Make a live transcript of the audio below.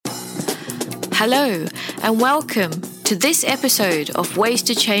Hello, and welcome to this episode of Ways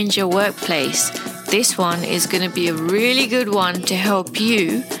to Change Your Workplace. This one is going to be a really good one to help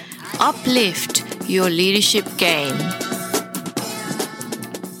you uplift your leadership game.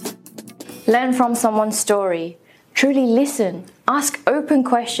 Learn from someone's story. Truly listen, ask open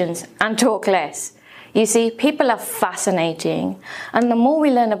questions, and talk less. You see, people are fascinating, and the more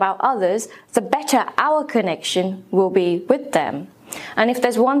we learn about others, the better our connection will be with them. And if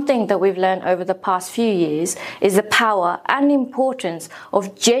there's one thing that we've learned over the past few years is the power and importance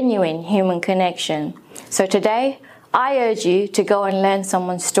of genuine human connection. So today, I urge you to go and learn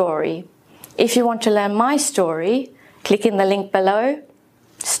someone's story. If you want to learn my story, click in the link below,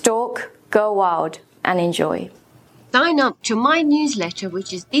 stalk, go wild, and enjoy. Sign up to my newsletter,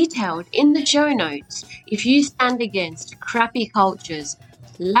 which is detailed in the show notes, if you stand against crappy cultures,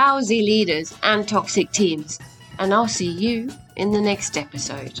 lousy leaders, and toxic teams. And I'll see you in the next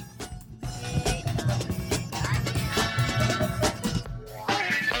episode.